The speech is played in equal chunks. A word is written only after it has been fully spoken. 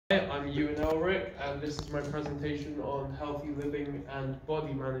I'm Ewan, and this is my presentation on healthy living and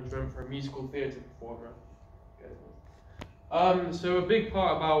body management for a musical theatre performer. So a big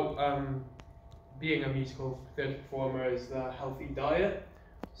part about being a musical theatre performer is the healthy diet.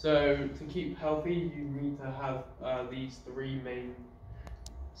 So to keep healthy, you need to have these three main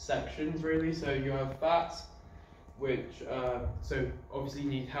sections really. So you have fats, which so obviously you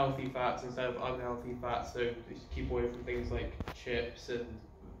need healthy fats instead of unhealthy fats. So just keep away from things like chips and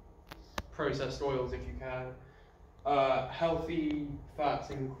processed oils if you can. Healthy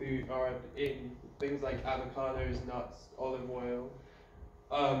fats are in things like avocados, nuts, olive oil.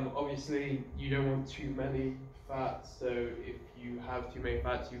 Obviously, you don't want too many fats, so if you have too many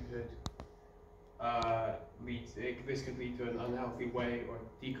fats, you could this could lead to an unhealthy weight or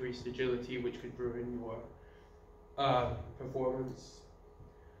decreased agility, which could ruin your performance.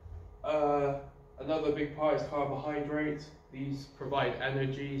 Another big part is carbohydrates. These provide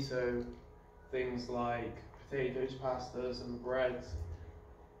energy, so things like potatoes, pastas, and breads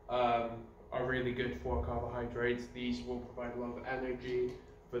are really good for carbohydrates. These will provide a lot of energy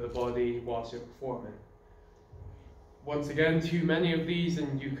for the body whilst you're performing. Once again, too many of these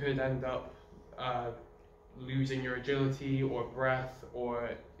and you could end up losing your agility or breath, or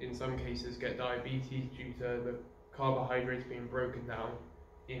in some cases get diabetes due to the carbohydrates being broken down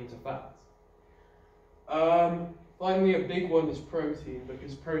into fats. Finally, a big one is protein,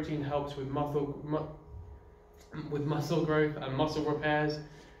 because protein helps with muscle growth and muscle repairs.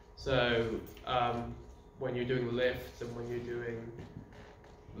 So when you're doing lifts and when you're doing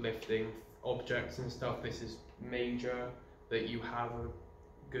lifting objects and stuff, this is major that you have a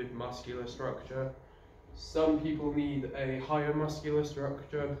good muscular structure. Some people need a higher muscular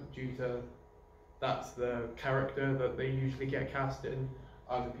structure due to that's the character that they usually get cast in.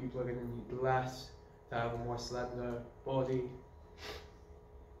 Other people are going to need less to have a more slender body.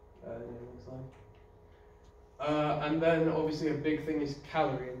 And then obviously a big thing is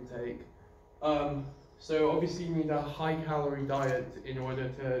calorie intake. So obviously you need a high calorie diet in order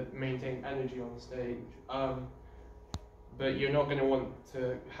to maintain energy on stage. But you're not going to want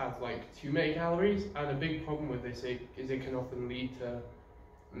to have like too many calories, and a big problem with this is it can often lead to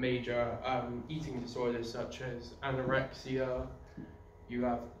major eating disorders such as anorexia. You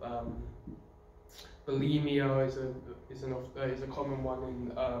have bulimia is a common one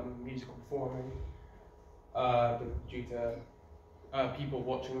in musical performing due to people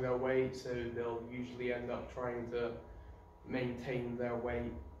watching their weight, so they'll usually end up trying to maintain their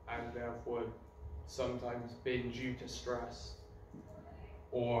weight and therefore sometimes binge due to stress,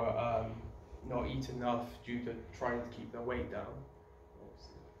 or not eat enough due to trying to keep their weight down.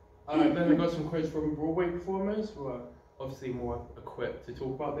 Then I got some quotes from Broadway performers who are obviously more equipped to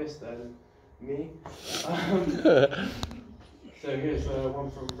talk about this than me. So here's one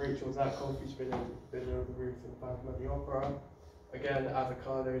from Rachel Zatkoff, who's been in the Roof and Phantom of the Opera. Again,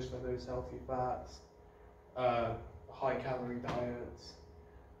 avocados for those healthy fats, high calorie diets,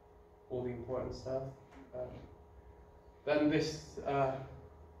 all the important stuff. Then this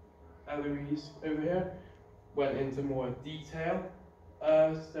Eloise over here went into more detail.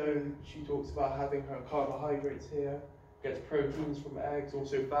 So she talks about having her carbohydrates here, gets proteins from eggs,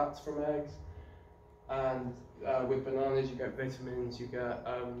 also fats from eggs, and with bananas you get vitamins, you get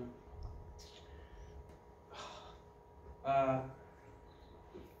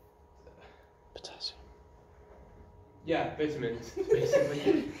potassium. Yeah, vitamins,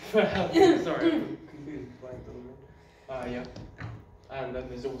 basically. Sorry, I'm completely blanked on me. Yeah. And then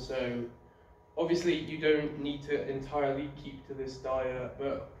there's also, obviously you don't need to entirely keep to this diet,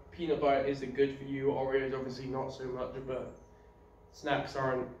 but peanut butter isn't good for you. Oreos obviously not so much, but snacks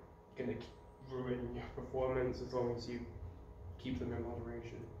aren't going to ruin your performance as long as you keep them in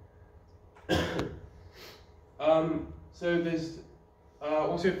moderation. So there's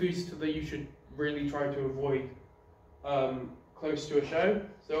also foods that you should really try to avoid close to a show.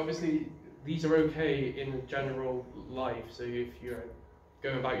 So obviously these are okay in general life, so if you're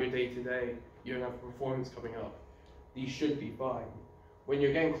going about your day to day, you don't have a performance coming up, these should be fine. When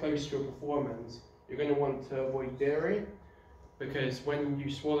you're getting close to a performance, you're going to want to avoid dairy, because when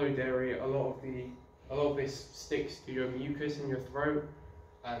you swallow dairy, a lot of this sticks to your mucus in your throat,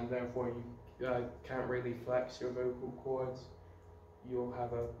 and therefore you can't really flex your vocal cords. You'll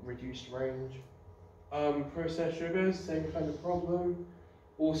have a reduced range. Processed sugars, same kind of problem.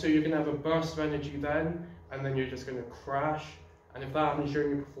 Also, you're going to have a burst of energy then, and then you're just going to crash. And if that happens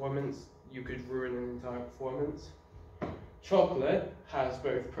during your performance, you could ruin an entire performance. Chocolate has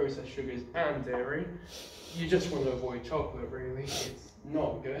both processed sugars and dairy. You just want to avoid chocolate, really. It's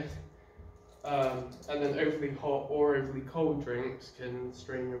not good. And then overly hot or overly cold drinks can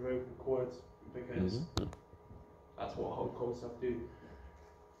strain your vocal cords because that's what hot and cold stuff do.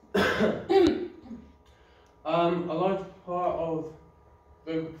 A large part of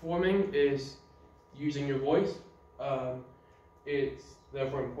vocal performing is using your voice. It's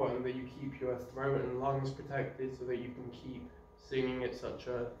therefore important that you keep your throat and lungs protected so that you can keep singing at such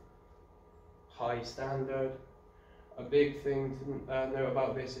a high standard. A big thing to know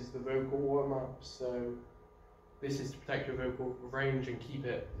about this is the vocal warm-up. So this is to protect your vocal range and keep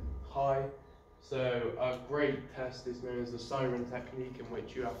it high. So a great test is known as the siren technique, in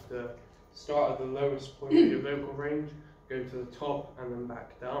which you have to start at the lowest point of your vocal range, go to the top and then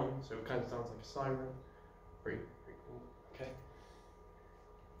back down. So it kind of sounds like a siren. Pretty cool. Okay.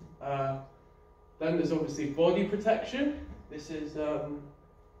 Then there's obviously body protection. This is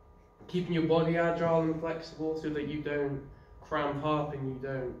keeping your body agile and flexible so that you don't cramp up and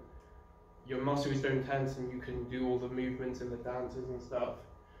your muscles don't tense and you can do all the movements and the dances and stuff.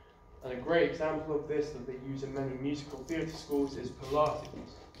 And a great example of this that they use in many musical theatre schools is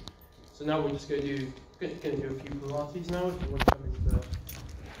Pilates. So now we're just going to do a few Pilates now. If you want to come into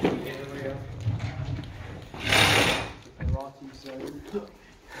the area, the Pilates zone.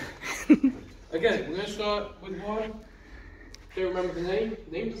 Okay, we're going to start with one. Don't remember the name.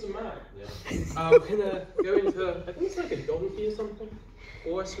 Name doesn't matter. Yeah. We're going to go into, I think it's like a donkey or something.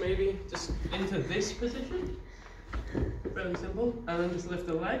 Horse maybe. Just into this position. Fairly simple. And then just lift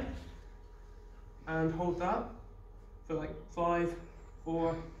the leg. And hold that for like 5,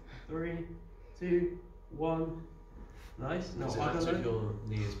 4, 3, 2, 1. Nice. Now if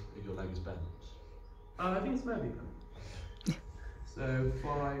your leg is bent? I think it's maybe bent. So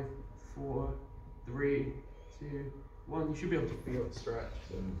 5, 4, 3, 2, 1. You should be able to feel it stretch.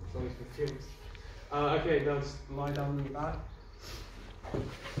 So as long as you're confused. Okay, now just lie down on your back.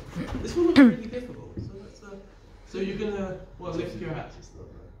 This one looks really difficult. So you're gonna lift your head.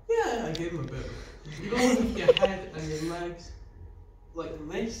 Yeah, I gave him a bit. You're gonna lift your head and your legs like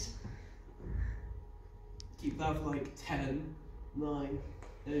this. Keep that for like 10, 9,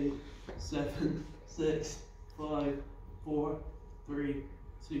 8, 7, 6, 5, 4, 3,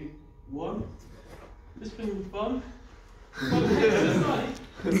 2, 1. This has been fun.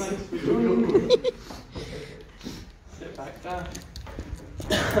 Thanks for joining me. Sit back down.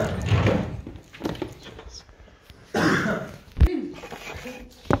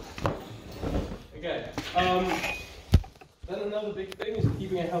 Okay. Then another big thing is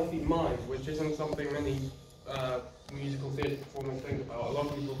keeping a healthy mind, which isn't something many musical theatre performers think about. A lot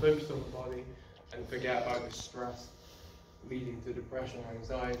of people focus on the body and forget about the stress leading to depression,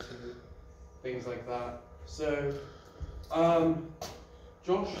 anxiety, things like that. So,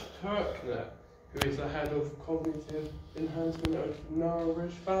 Josh Turkner, who is the head of cognitive enhancement of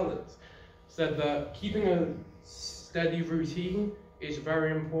Nourish Balance, said that keeping a steady routine is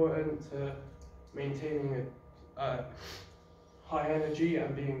very important to maintaining a high energy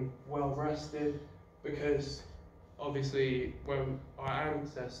and being well rested, because obviously when our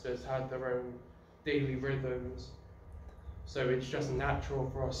ancestors had their own daily rhythms, so it's just natural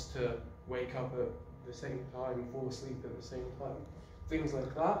for us to wake up at the same time, fall asleep at the same time, things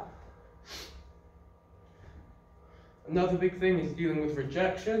like that. Another big thing is dealing with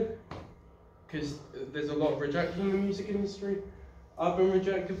rejection, because there's a lot of rejection in the music industry. I've been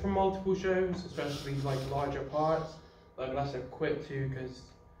rejected from multiple shows, especially like larger parts that I've less equipped to because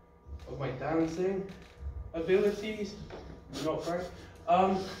of my dancing abilities. Not great.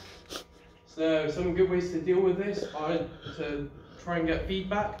 So some good ways to deal with this are to try and get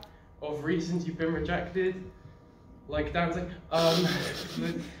feedback of reasons you've been rejected, like dancing.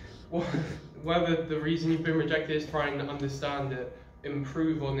 Whether the reason you've been rejected is try and understand it,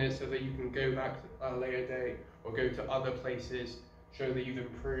 improve on it so that you can go back at a later date or go to other places, show that you've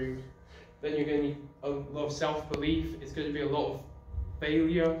improved. Then you're going to need a lot of self-belief. It's going to be a lot of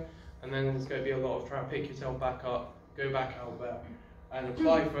failure, and then there's going to be a lot of trying to pick yourself back up, go back out there, and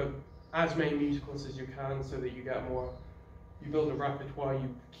apply for as many musicals as you can so that you get more, you build a repertoire,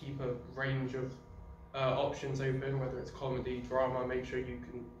 you keep a range of options open, whether it's comedy, drama, make sure you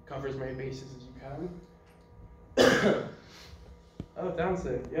can cover as many bases as you can. Oh,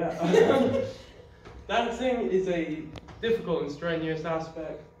 dancing, yeah. Dancing is a difficult and strenuous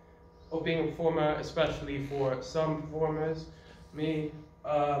aspect of being a performer, especially for some performers, me.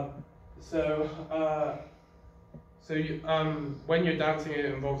 When you're dancing, it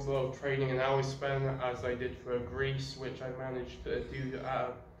involves a lot of training and hours spent, as I did for Greece, which I managed to do at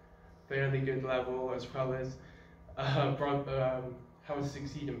a fairly good level, as well as How to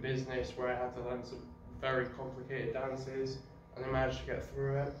Succeed in Business, where I had to learn some very complicated dances, and I managed to get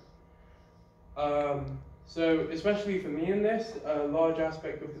through it. So especially for me in this, a large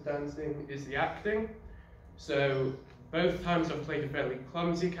aspect of the dancing is the acting. So both times I've played a fairly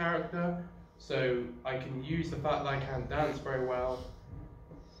clumsy character, so I can use the fact that I can dance very well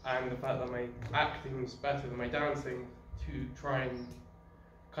and the fact that my acting is better than my dancing to try and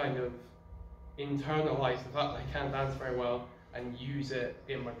kind of internalize the fact that I can dance very well and use it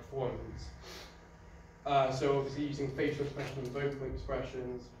in my performance. So obviously using facial expressions, vocal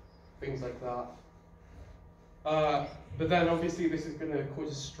expressions, things like that. But then obviously this is going to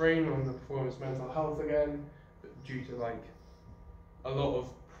cause a strain on the performance mental health again, due to like a lot of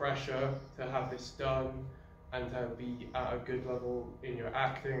pressure to have this done and to be at a good level in your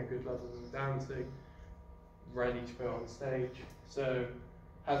acting, a good level in dancing, ready to put on stage. So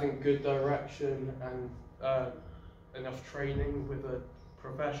having good direction and enough training with a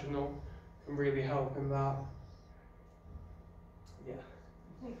professional can really help in that. Yeah.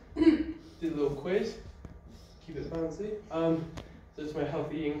 Did a little quiz. Keep it fancy. So it's my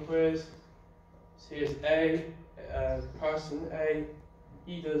healthy eating quiz. So here's A, person A.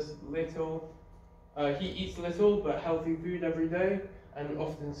 He does little. He eats little but healthy food every day and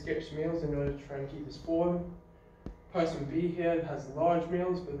often skips meals in order to try and keep his form. Person B here has large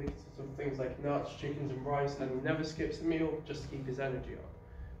meals but they consist of things like nuts, chickens and rice, and he never skips a meal just to keep his energy up.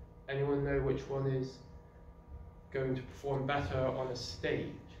 Anyone know which one is going to perform better on a stage?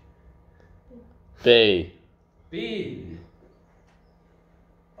 B. B.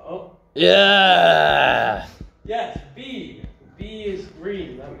 Oh. Yeah! Yes, B. B is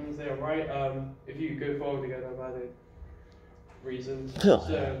green. That means they're right. If you go forward again, I've added reasons.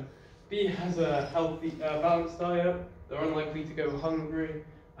 So B has a healthy, balanced diet. They're unlikely to go hungry,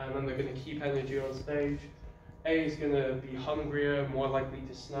 and then they're going to keep energy on stage. A is going to be hungrier, more likely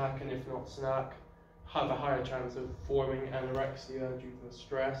to snack, and if not snack, have a higher chance of forming anorexia due to the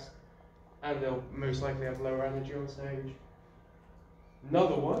stress, and they'll most likely have lower energy on stage.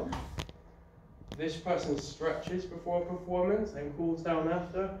 Another one. This person stretches before a performance and cools down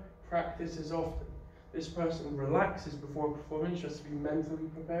after, practices often. This person relaxes before a performance just to be mentally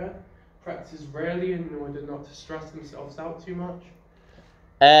prepared, practices rarely in order not to stress themselves out too much.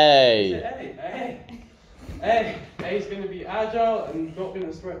 A. A is going to be agile and not going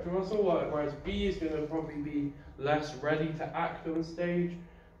to stretch a muscle, whereas B is going to probably be less ready to act on stage,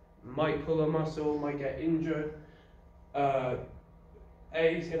 might pull a muscle, might get injured. A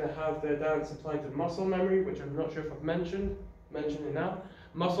is going to have their dance applied to muscle memory, which I'm not sure if I've mentioned it now.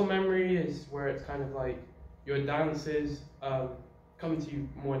 Muscle memory is where it's kind of like your dances come to you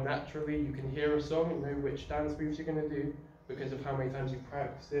more naturally. You can hear a song and know which dance moves you're going to do because of how many times you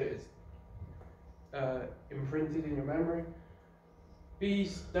practice it. It's imprinted in your memory.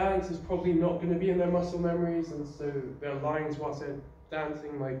 B's dance is probably not going to be in their muscle memories, and so their lines whilst they're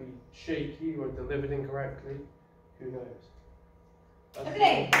dancing might be shaky or delivered incorrectly. Who knows?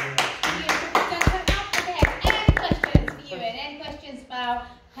 Okay. Okay. Any questions for you? Any questions about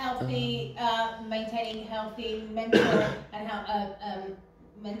healthy, maintaining healthy mental and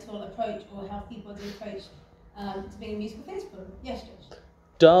mental approach or healthy body approach to being a musical theatre performer? Yes, Josh.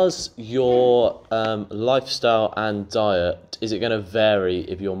 Does your lifestyle and diet, is it going to vary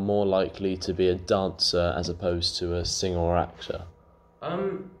if you're more likely to be a dancer as opposed to a singer or actor? I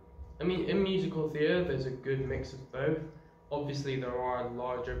mean, in musical theatre, there's a good mix of both. Obviously, there are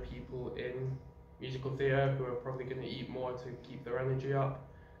larger people in musical theatre who are probably going to eat more to keep their energy up.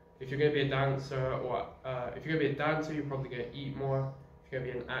 If you're going to be a dancer, you're probably going to eat more. If you're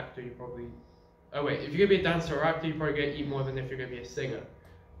going to be an actor, if you're going to be a dancer or actor, you're probably going to eat more than if you're going to be a singer,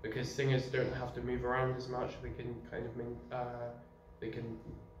 because singers don't have to move around as much. They can kind of they can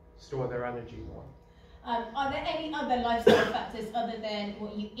store their energy more. Are there any other lifestyle factors other than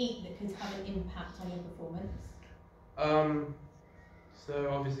what you eat that could have an impact on your performance? So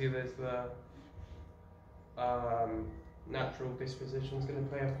obviously there's the natural disposition is going to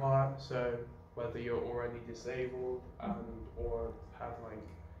play a part. So whether you're already disabled or have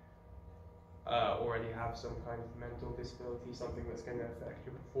already have some kind of mental disability, something that's going to affect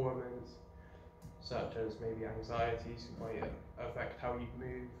your performance, such as maybe anxieties might affect how you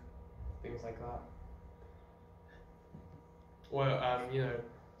move, things like that. Or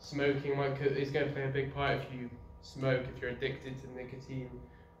smoking is going to play a big part. If you smoke, if you're addicted to nicotine,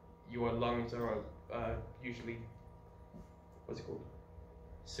 your lungs are usually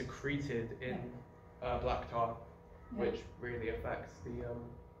secreted in black tar, which really affects the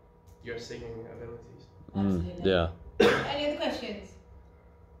your singing abilities. Absolutely. Yeah. Any other questions?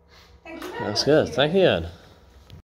 Thank you very much. That's good. Thank you, Ian.